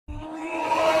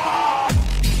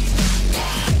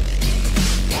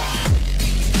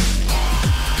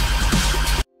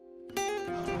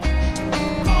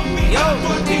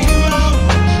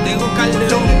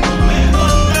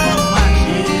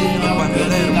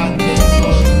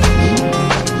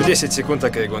10 секунд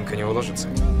такая гонка не уложится.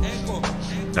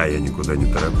 А я никуда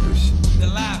не тороплюсь.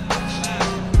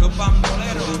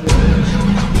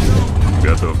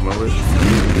 Готов, малыш?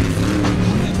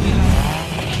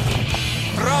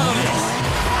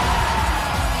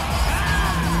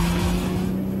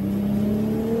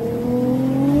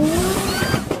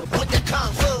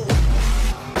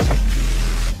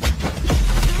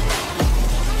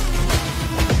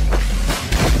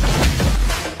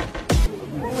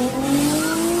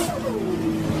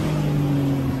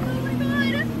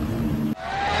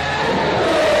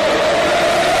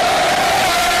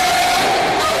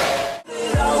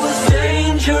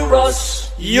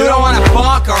 You don't wanna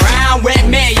fuck around with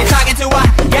me. You're talking to a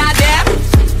goddamn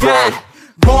guy.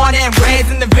 Born and raised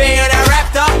in the ville, that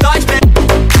wrapped up Dutchman.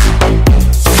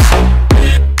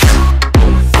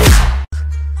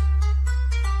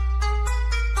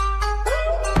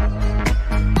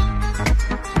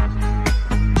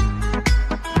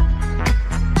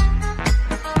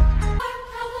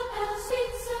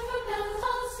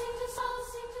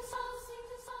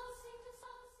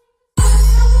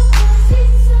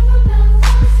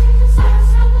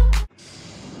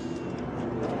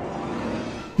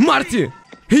 Марти!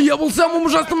 Я был в самом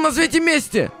ужасном на свете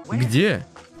месте! Где?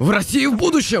 В России в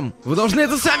будущем! Вы должны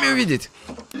это сами увидеть!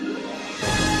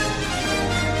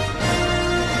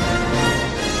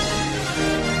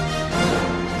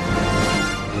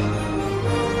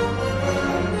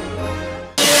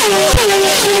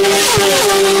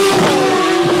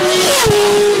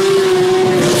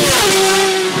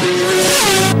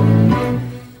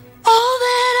 All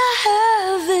that I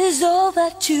have is all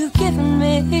that you've given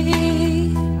me.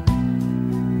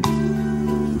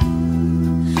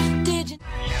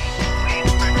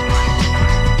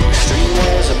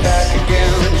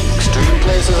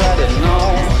 I didn't know.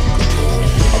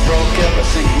 I broke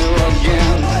everything new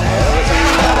again. Everything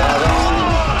that I'd owned,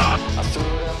 I threw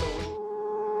it at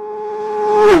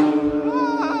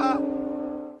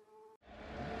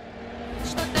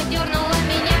Что-то дернуло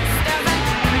меня сказать.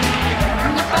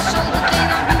 Не пошел бы ты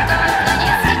на бунтовать, но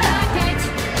не всегда опять.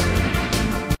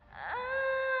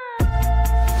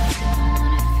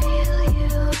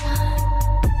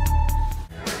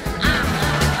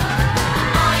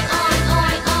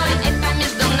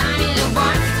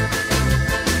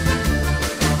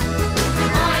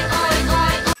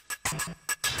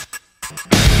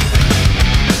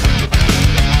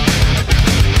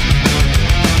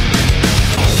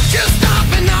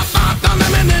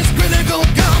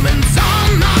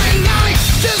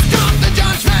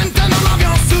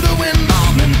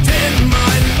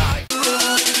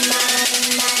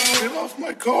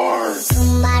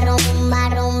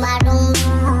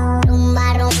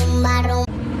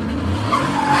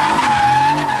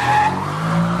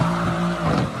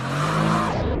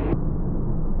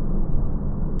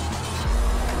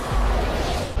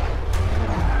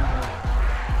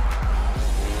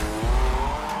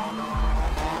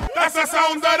 That's the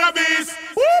sound of the beast.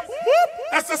 Whoop, whoop.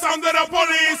 That's the sound of the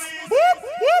police. Whoop,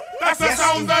 whoop. That's the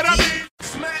sound of the beast.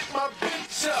 Smack my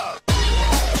bitch up.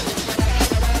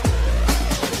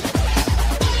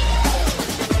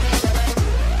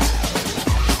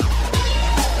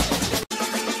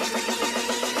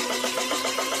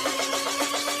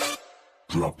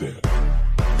 Drop that.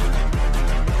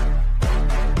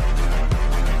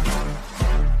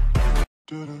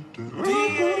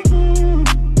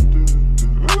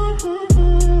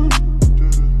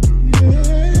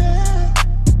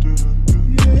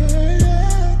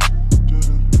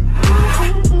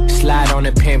 Slide on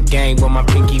the pimp gang with my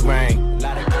pinky ring.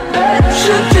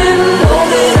 You didn't know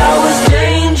that I was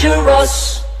dangerous.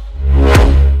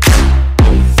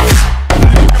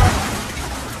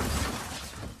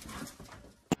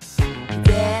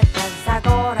 Где-то за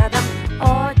городом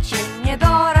очень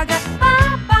недорого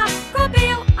папа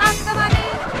купил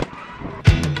автомобиль.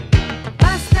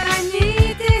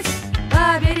 Посторонитесь,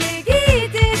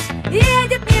 поберегитесь,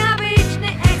 едет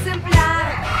необычный экземпляр.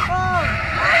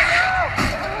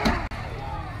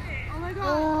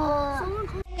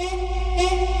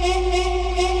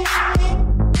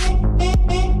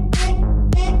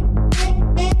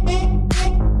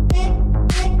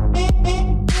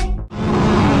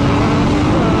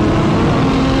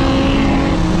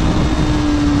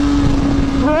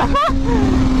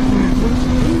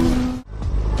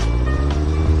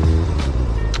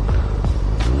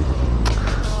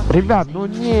 Ребят, ну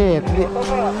нет!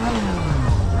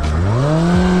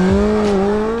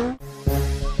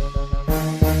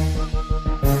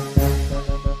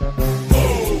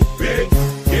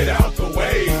 Get out the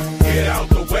way. Get out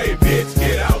the way, bitch.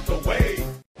 Get out the way.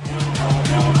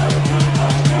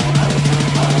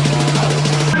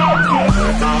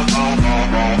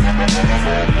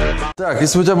 Так,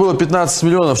 если бы у тебя было 15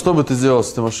 миллионов, что бы ты сделал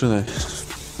с этой машиной?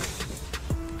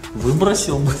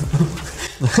 Выбросил бы.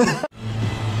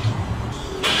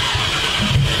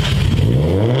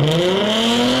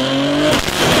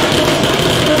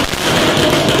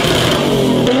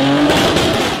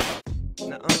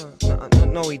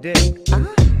 No, he didn't.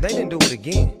 They didn't do it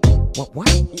again. What?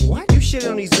 You shit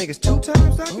on these niggas 2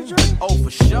 times, Dr. Dre? Oh,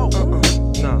 for sure.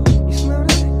 No. You smell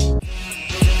that?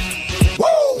 Woo!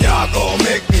 Y'all gon'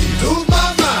 make me lose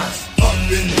my mind.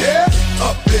 Up in here,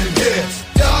 up in here.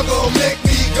 Y'all gon' make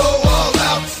me go all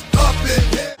out. Up in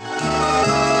here.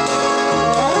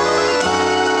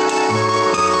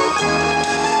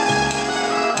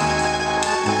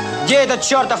 Где этот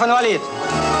чертов инвалид?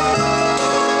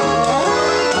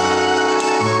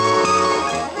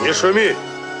 Не шуми,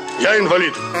 я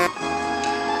инвалид.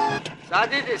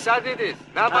 Садитесь, садитесь.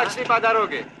 Да, пошли по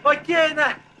дороге. Окей,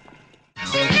 на.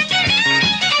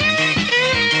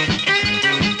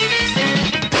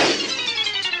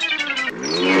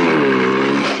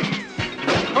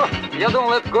 Я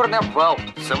думал, это горный обвал.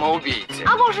 Самоубийцы.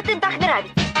 А может, им так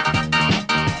нравится?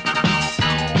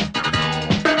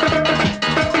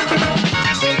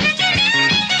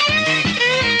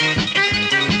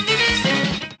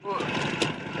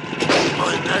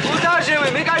 Куда же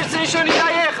вы? Мы, кажется, еще не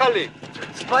доехали.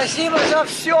 Спасибо за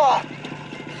все.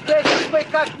 Теперь мы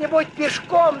как-нибудь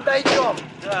пешком дойдем.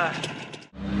 Да.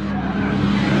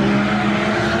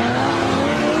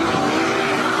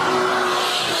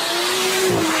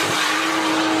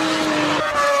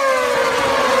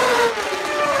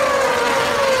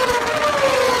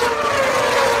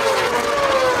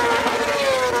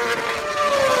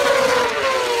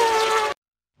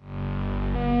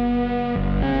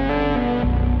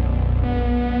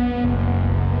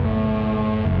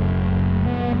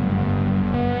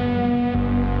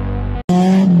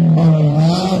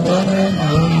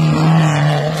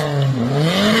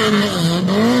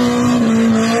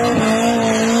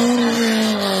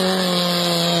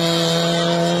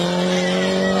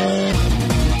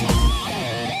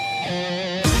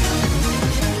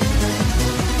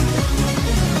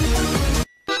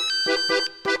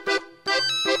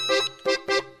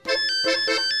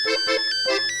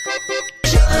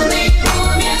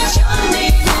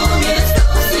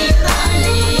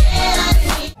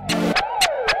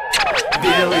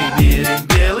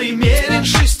 Белый мерин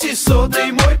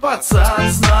 600-й мой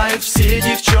пацан. Знают все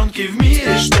девчонки в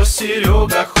мире, что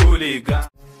Серега хулиган.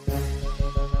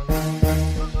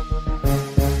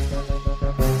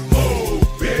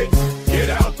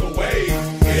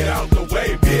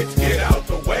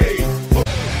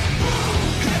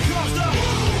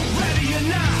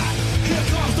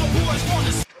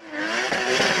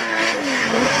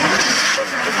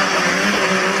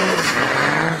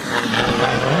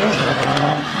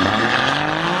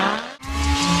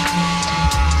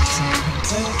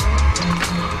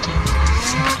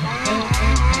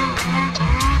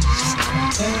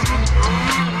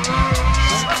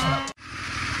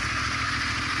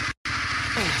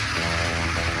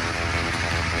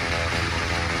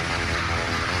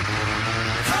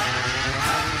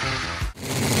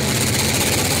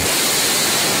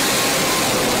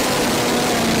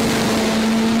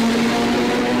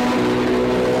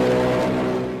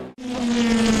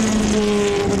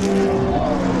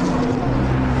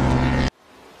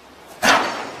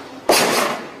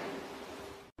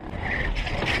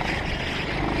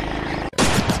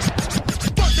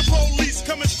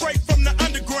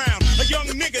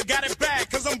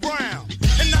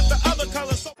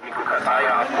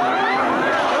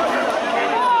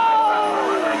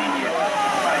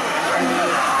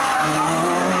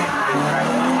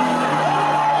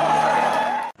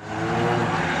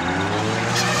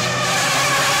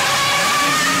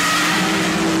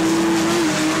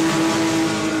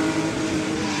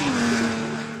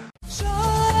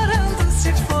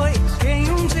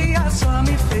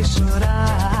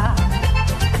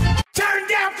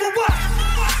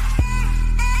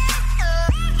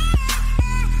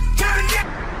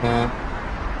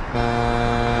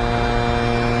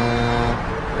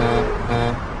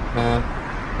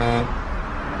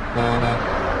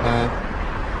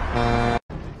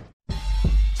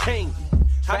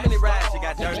 How many rides you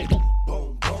got, Dirty?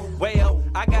 Well,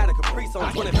 I got a Caprice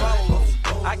on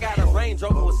 24. I got a Range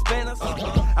Rover with spinners.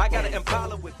 I got an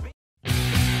Impala with